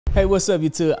Hey, what's up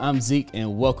YouTube? I'm Zeke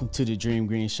and welcome to the Dream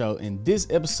Green Show. In this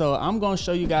episode, I'm going to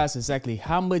show you guys exactly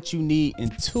how much you need in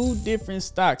 2 different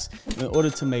stocks in order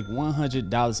to make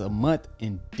 $100 a month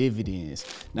in dividends.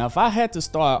 Now, if I had to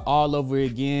start all over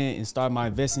again and start my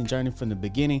investing journey from the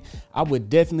beginning, I would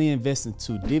definitely invest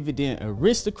into dividend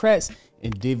aristocrats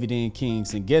and dividend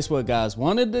kings. And guess what, guys?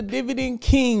 One of the dividend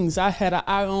kings I had an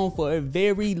eye on for a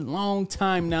very long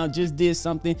time now just did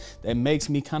something that makes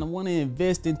me kind of want to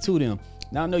invest into them.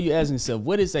 Now, I know you're asking yourself,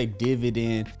 what is a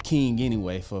dividend king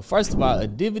anyway? First of all, a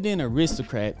dividend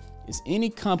aristocrat is any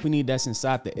company that's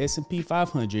inside the S&P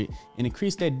 500 and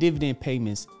increase their dividend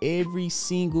payments every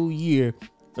single year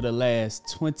for the last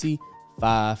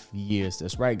 25 years.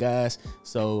 That's right, guys.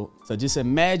 So just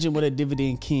imagine what a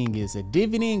dividend king is. A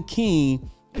dividend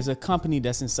king is a company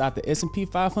that's inside the S&P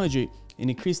 500 and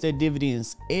increase their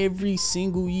dividends every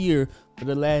single year for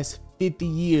the last 50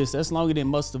 years. That's longer than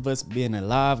most of us being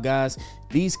alive, guys.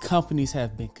 These companies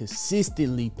have been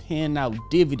consistently paying out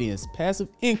dividends, passive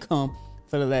income,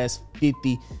 for the last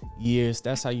 50 years.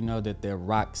 That's how you know that they're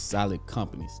rock solid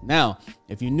companies. Now,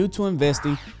 if you're new to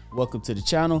investing, welcome to the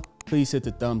channel. Please hit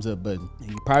the thumbs up button. And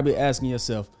you're probably asking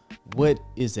yourself, what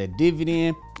is a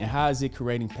dividend and how is it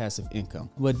creating passive income?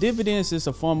 Well, dividends is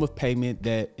a form of payment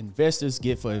that investors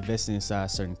get for investing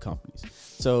inside certain companies.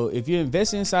 So if you're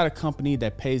investing inside a company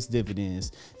that pays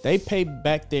dividends, they pay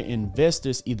back their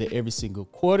investors either every single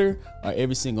quarter or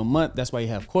every single month. That's why you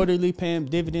have quarterly paying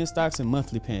dividend stocks and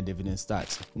monthly paying dividend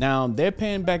stocks. Now, they're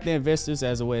paying back their investors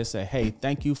as a way to say, hey,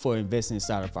 thank you for investing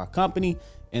inside of our company.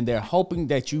 And they're hoping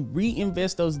that you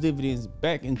reinvest those dividends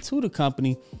back into the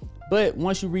company. But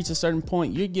once you reach a certain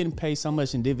point, you're getting paid so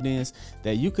much in dividends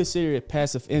that you consider it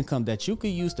passive income that you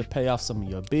could use to pay off some of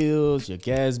your bills, your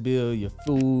gas bill, your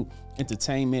food,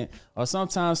 entertainment, or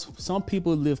sometimes some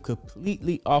people live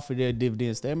completely off of their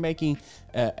dividends. They're making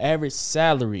an average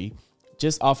salary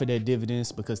just off of their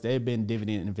dividends because they've been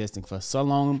dividend investing for so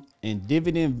long. And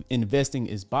dividend investing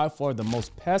is by far the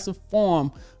most passive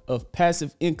form of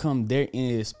passive income there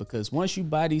is, because once you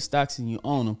buy these stocks and you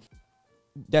own them,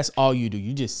 that's all you do.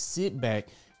 You just sit back,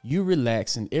 you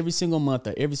relax, and every single month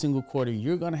or every single quarter,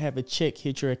 you're going to have a check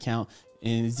hit your account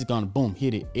and it's going to boom,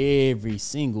 hit it every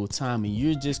single time. And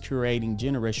you're just creating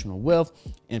generational wealth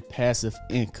and passive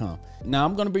income. Now,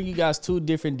 I'm going to bring you guys 2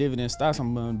 different dividend stocks.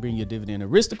 I'm going to bring you a dividend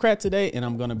aristocrat today, and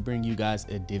I'm going to bring you guys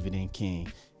a dividend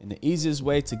king. And the easiest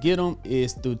way to get them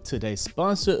is through today's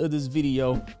sponsor of this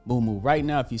video, Moo. Right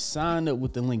now, if you sign up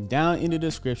with the link down in the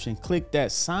description, click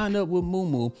that sign up with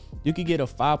Moo. You can get a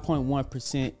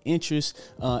 5.1% interest,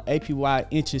 APY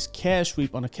interest cash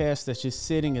sweep on the cash that's just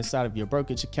sitting inside of your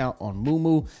brokerage account on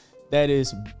Moo. That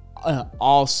is an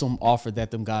awesome offer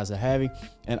that them guys are having.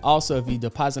 And also, if you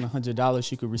deposit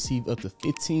 $100, you could receive up to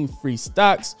 15 free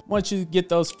stocks. Once you get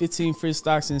those 15 free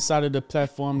stocks inside of the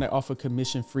platform, they offer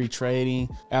commission-free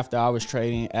trading, after-hours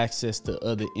trading, access to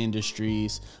other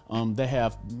industries. They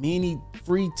have many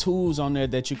free tools on there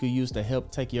that you could use to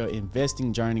help take your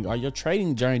investing journey or your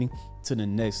trading journey to the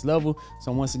next level.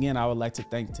 So once again, I would like to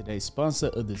thank today's sponsor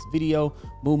of this video,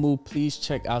 Moo. Please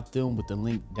check out them with the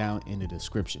link down in the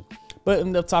description. But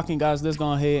enough talking, guys. Let's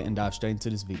go ahead and dive straight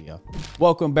into this video.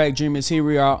 Welcome back, dreamers. Here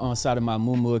we are on side of my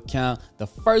Moo account. The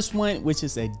first one, which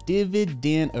is a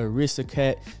dividend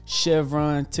aristocrat,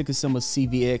 Chevron, ticker symbol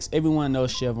CVX. Everyone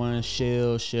knows Chevron,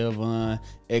 Shell, Chevron,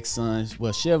 Exxon.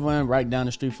 Well, Chevron right down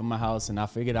the street from my house, and I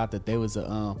figured out that there was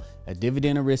a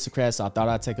dividend aristocrat, so I thought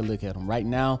I'd take a look at them. Right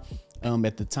now,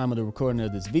 at the time of the recording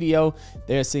of this video,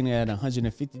 they're sitting at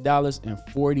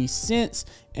 $150.40.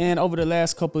 And over the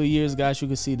last couple of years, guys, you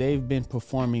can see they've been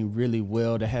performing really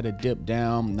well. They had a dip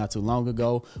down not too long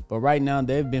ago, but right now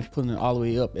they've been putting it all the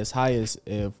way up as high as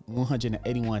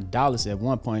 $181 at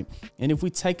one point. And if we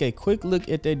take a quick look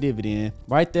at their dividend,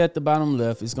 right there at the bottom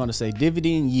left, it's going to say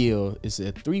dividend yield is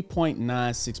at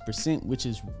 3.96%, which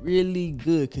is really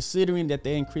good considering that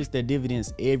they increase their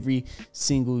dividends every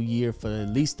single year for at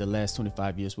least the last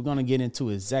 25 years. We're going to get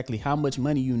into exactly how much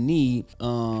money you need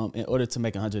in order to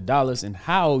make $100 and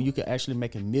how you can actually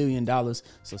make $1 million.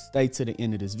 So stay to the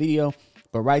end of this video.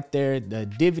 But right there, the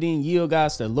dividend yield,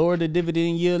 guys, the lower the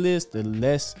dividend yield is, the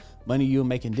less money you'll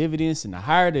make in dividends, and the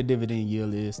higher the dividend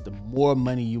yield is, the more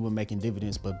money you will make in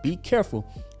dividends. But be careful,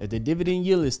 if the dividend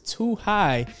yield is too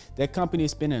high, that company is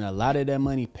spending a lot of that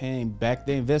money paying back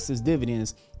the investors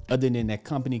dividends. Other than that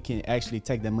company can actually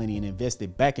take that money and invest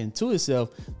it back into itself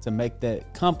to make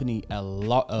that company a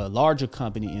larger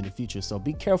company in the future. So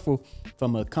be careful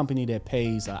from a company that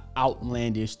pays an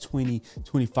outlandish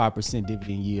 20-25%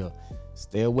 dividend yield.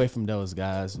 Stay away from those,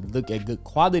 guys. Look at good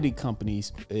quality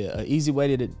companies. An easy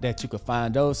way that you can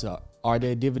find those are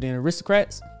they dividend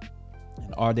aristocrats?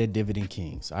 and are they dividend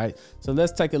kings? All right, so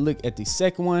let's take a look at the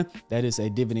second one. That is a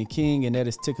dividend king, and that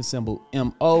is ticker symbol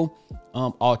MO,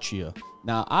 Altria.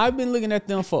 Now, I've been looking at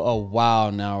them for a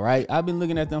while now, right? I've been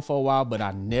looking at them for a while, but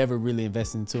I never really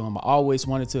invested into them. I always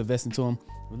wanted to invest into them.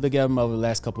 Look at them over the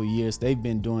last couple of years. They've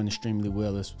been doing extremely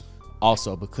well as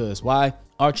also, because why?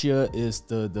 Altria is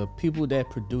the people that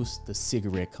produce the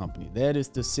cigarette company. That is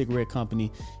the cigarette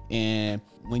company. And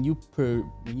when you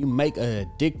make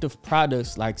addictive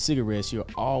products like cigarettes, you're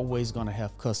always gonna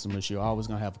have customers. You're always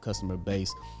gonna have a customer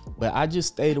base. But I just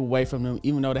stayed away from them,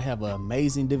 even though they have an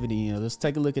amazing dividend yield. Let's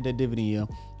take a look at that dividend yield.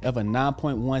 They have a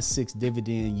 9.16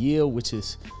 dividend yield, which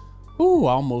is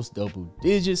almost double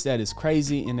digits. That is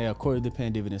crazy. And they're a quarterly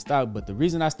paying dividend stock. But the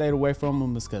reason I stayed away from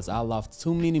them is because I lost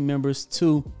too many members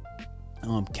to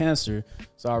cancer.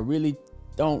 So I really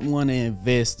don't want to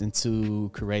invest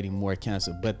into creating more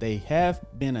cancer. But they have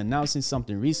been announcing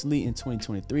something recently in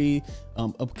 2023,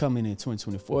 upcoming in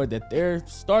 2024, that they're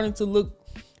starting to look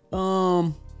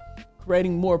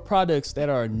creating more products that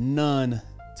are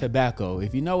non-tobacco.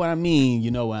 If you know what I mean,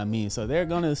 you know what I mean. So they're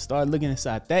gonna start looking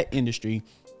inside that industry.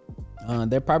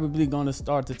 They're probably going to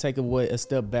start to take a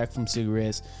step back from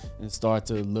cigarettes and start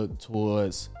to look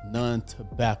towards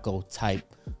non-tobacco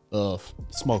type of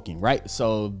smoking, right?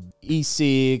 So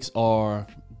e-cigs or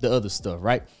the other stuff,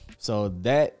 right? So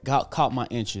that caught my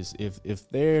interest. If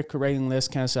they're creating less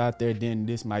cancer out there, then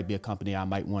this might be a company I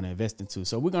might want to invest into.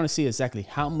 So we're going to see exactly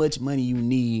how much money you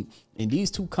need in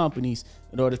these two companies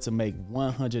in order to make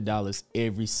 $100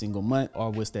 every single month,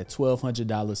 or what's that,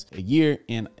 $1,200 a year.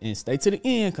 And stay to the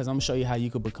end, because I'm gonna show you how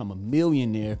you could become a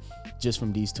millionaire just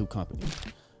from these two companies.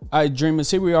 All right,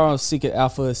 dreamers, here we are on Seeker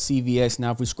Alpha CVX.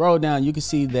 Now, if we scroll down, you can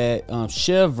see that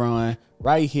Chevron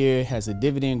right here has a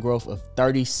dividend growth of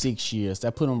 36 years.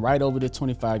 That put them right over the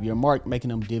 25-year mark, making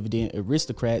them dividend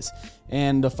aristocrats.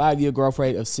 And the 5-year growth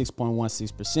rate of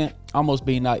 6.16%, almost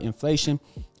beating out inflation.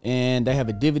 And they have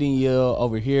a dividend yield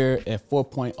over here at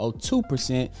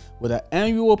 4.02% with an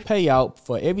annual payout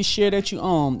for every share that you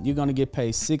own. You're going to get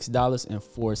paid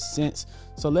 $6.04.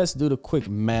 So let's do the quick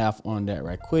math on that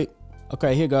right quick.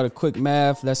 Okay, here go the quick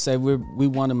math. Let's say we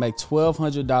want to make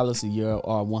 $1,200 a year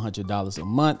or $100 a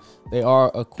month. They are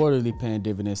a quarterly paying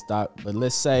dividend stock, but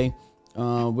let's say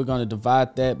we're going to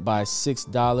divide that by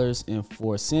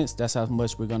 $6.04. That's how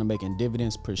much we're going to make in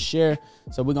dividends per share.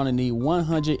 So we're going to need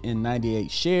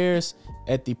 198 shares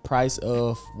at the price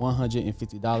of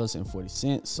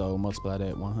 $150.40. So multiply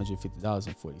that,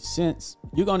 $150.40.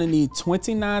 You're going to need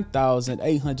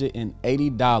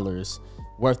 $29,880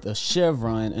 worth of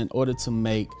Chevron in order to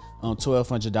make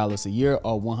 $1,200 a year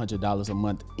or $100 a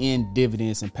month in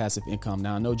dividends and passive income.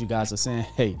 Now, I know what you guys are saying,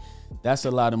 hey, that's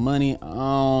a lot of money. I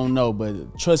don't know,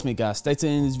 but trust me, guys, stay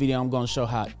tuned in this video. I'm going to show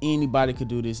how anybody could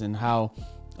do this and how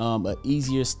an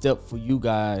easier step for you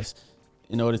guys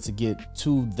in order to get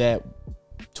to that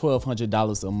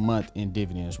 $1,200 a month in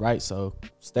dividends, right? So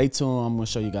stay tuned. I'm going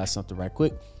to show you guys something right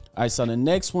quick. All right, so the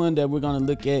next one that we're going to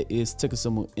look at is ticker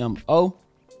symbol MO,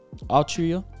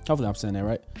 Altria. Hopefully I'm saying that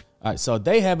right. All right, so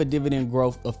they have a dividend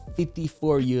growth of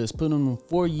 54 years, putting them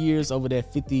 4 years over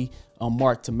that 50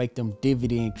 mark to make them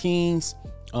dividend kings.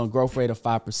 Growth rate of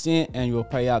 5%, annual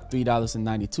payout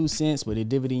 $3.92 with a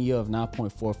dividend yield of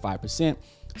 9.45%.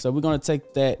 So we're going to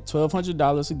take that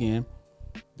 $1,200 again,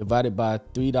 divided by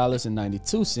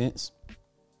 $3.92.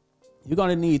 You're going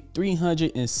to need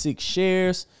 306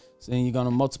 shares. So then you're going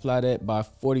to multiply that by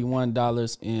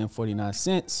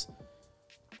 $41.49.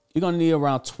 You're going to need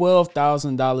around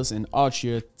 $12,000 in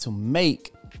Altria to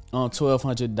make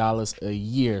 $1,200 a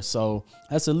year. So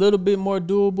that's a little bit more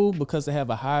doable because they have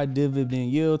a higher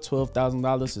dividend yield.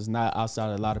 $12,000 is not outside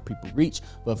a lot of people's reach,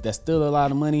 but if that's still a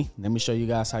lot of money, let me show you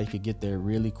guys how you could get there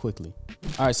really quickly.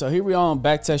 All right, so here we are on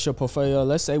backtest your portfolio.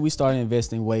 Let's say we started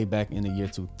investing way back in the year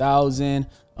 2000.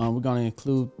 We're going to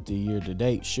include the year to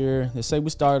date. Sure. Let's say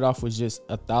we started off with just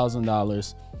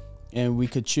 $1,000 and we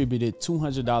contributed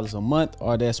 $200 a month,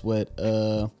 or that's what,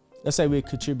 let's say we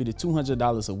contributed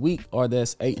 $200 a week, or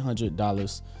that's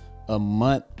 $800 a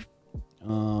month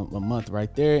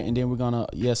right there. And then we're gonna,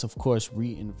 yes, of course,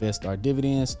 reinvest our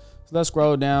dividends. So let's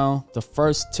scroll down. The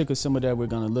first ticker symbol that we're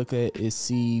gonna look at is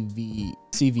CVX,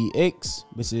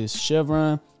 which is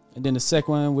Chevron. And then the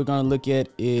second one we're gonna look at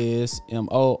is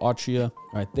MO, Altria,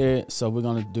 right there. So we're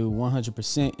gonna do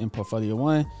 100% in portfolio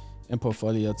 1 and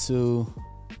portfolio 2.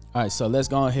 All right, so let's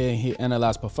go ahead and hit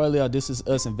analyze portfolio. This is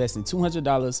us investing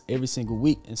 $200 every single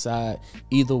week inside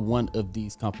either one of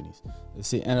these companies.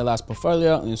 Let's hit analyze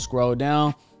portfolio and scroll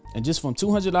down. And just from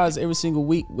 $200 every single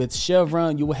week with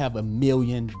Chevron, you will have $1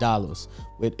 million.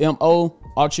 With MO,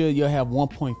 Altria, you'll have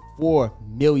 $1.4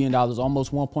 million,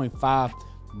 almost $1.5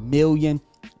 million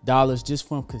just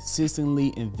from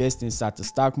consistently investing inside the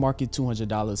stock market.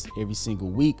 $200 every single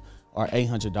week, or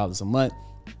 $800 a month.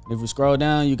 If we scroll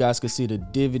down, you guys can see the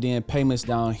dividend payments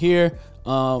down here.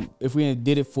 If we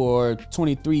did it for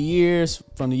 23 years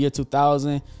from the year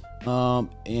 2000,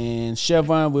 and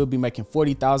Chevron, we'll be making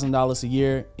 $40,000 a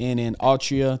year, and in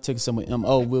Altria, ticker symbol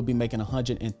MO, we'll be making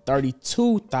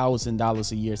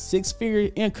 $132,000 a year.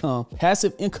 Six-figure income,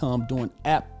 passive income, doing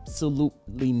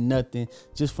absolutely nothing,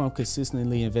 just from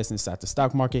consistently investing inside the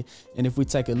stock market. And if we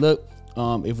take a look,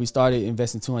 if we started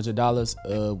investing $200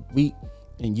 a week,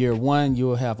 in year one,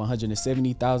 you'll have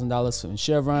 $170,000 in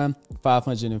Chevron,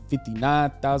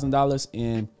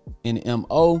 $559,000 in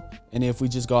MO. And if we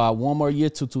just go out one more year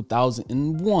to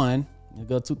 2001,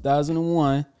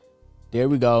 there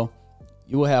we go.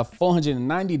 You will have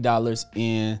 $490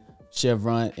 in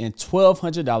Chevron and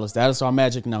 $1,200. That is our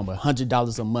magic number,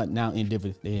 $100 a month now in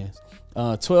dividends.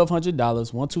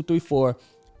 $1,200, 1, 2, 3, 4.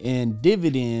 In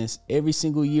dividends every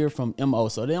single year from MO.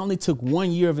 So they only took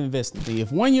 1 year of investing.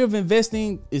 If 1 year of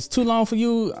investing is too long for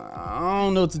you, I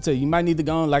don't know what to tell you. You might need to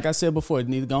go on, like I said before, you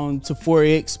need to go on to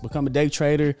Forex, become a day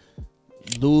trader,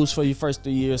 lose for your first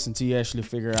 3 years until you actually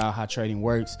figure out how trading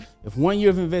works. If 1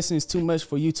 year of investing is too much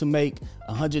for you to make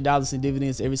 $100 in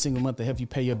dividends every single month to help you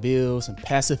pay your bills and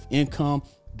passive income,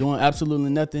 doing absolutely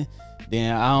nothing,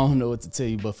 then I don't know what to tell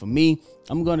you. But for me,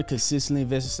 I'm going to consistently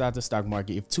invest inside the stock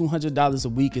market. If $200 a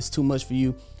week is too much for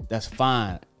you, that's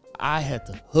fine. I had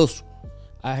to hustle.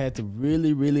 I had to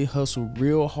really hustle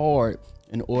real hard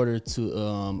in order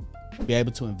to be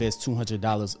able to invest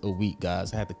 $200 a week,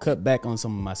 guys. I had to cut back on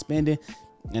some of my spending,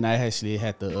 and I actually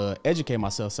had to educate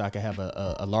myself so I could have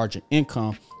a larger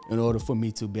income in order for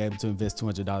me to be able to invest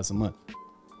 $200 a month.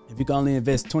 If you can only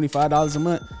invest $25 a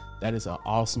month, that is an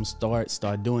awesome start.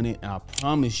 Start doing it, and I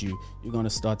promise you, you're going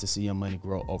to start to see your money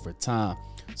grow over time.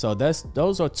 So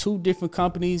those are two different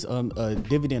companies, a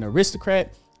Dividend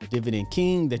Aristocrat, a Dividend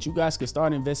King, that you guys can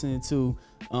start investing into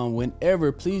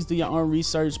whenever. Please do your own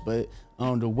research, but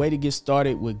the way to get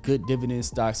started with good dividend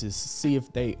stocks is see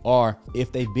if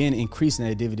they've been increasing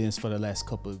their dividends for the last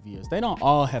couple of years. They don't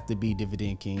all have to be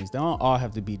Dividend Kings. They don't all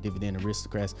have to be Dividend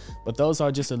Aristocrats, but those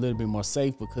are just a little bit more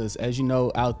safe because, as you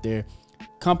know, out there,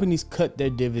 companies cut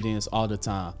their dividends all the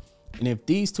time. And if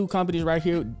these two companies right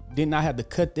here did not have to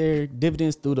cut their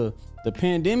dividends through the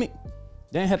pandemic,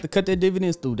 they didn't have to cut their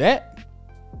dividends through that,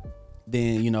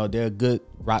 then, you know, they're a good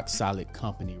rock solid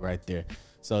company right there.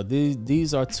 So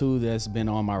these are two that's been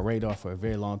on my radar for a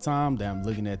very long time that I'm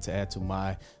looking at to add to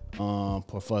my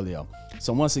portfolio.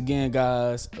 So once again,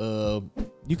 guys,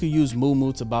 you can use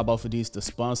Moomoo to buy both of these. The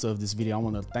sponsor of this video, I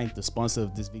want to thank the sponsor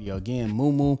of this video again,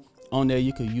 Moomoo. On there,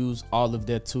 you can use all of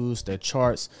their tools, their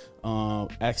charts,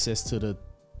 access to the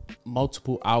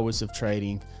multiple hours of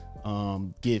trading,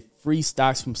 get free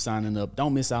stocks from signing up.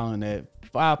 Don't miss out on that.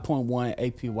 5.1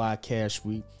 APY cash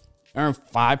week. Earn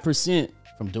 5%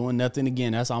 from doing nothing.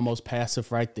 Again, that's almost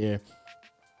passive right there.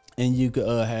 And you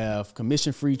could have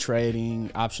commission-free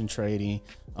trading, option trading,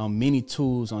 many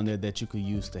tools on there that you could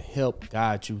use to help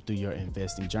guide you through your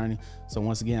investing journey. So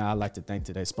once again, I'd like to thank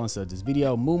today's sponsor of this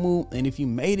video, Moomoo. And if you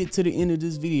made it to the end of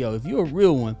this video, if you're a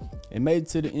real one and made it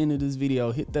to the end of this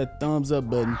video, hit that thumbs up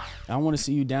button. I want to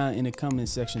see you down in the comment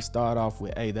section. Start off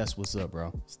with, hey, that's what's up,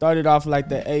 bro. Start it off like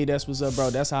that. Hey, that's what's up, bro.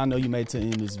 That's how I know you made it to the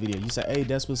end of this video. You say, hey,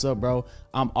 that's what's up, bro.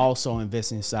 I'm also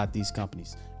investing inside these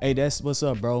companies. Hey, that's what's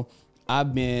up, bro.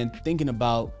 I've been thinking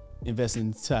about investing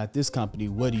inside this company.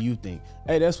 What do you think?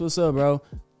 Hey, that's what's up, bro.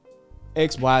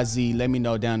 XYZ, let me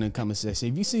know down in the comment section.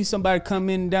 If you see somebody come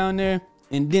in down there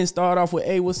and then start off with,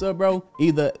 hey, what's up, bro?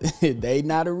 Either they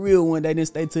not a real one, they didn't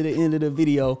stay to the end of the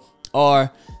video, or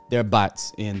they're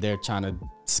bots and they're trying to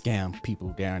scam people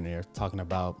down there talking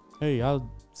about, hey,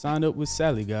 I'll sign up with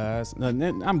Sally, guys.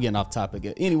 I'm getting off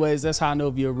topic. Anyways, that's how I know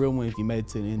if you're a real one, if you made it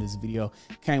to the end of this video.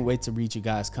 Can't wait to read you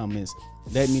guys' comments.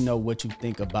 Let me know what you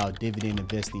think about dividend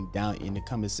investing down in the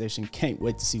comment section. Can't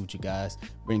wait to see what you guys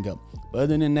bring up. But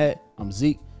other than that, I'm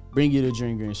Zeke, bring you the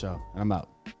Dream Green Show, and I'm out.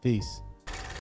 Peace.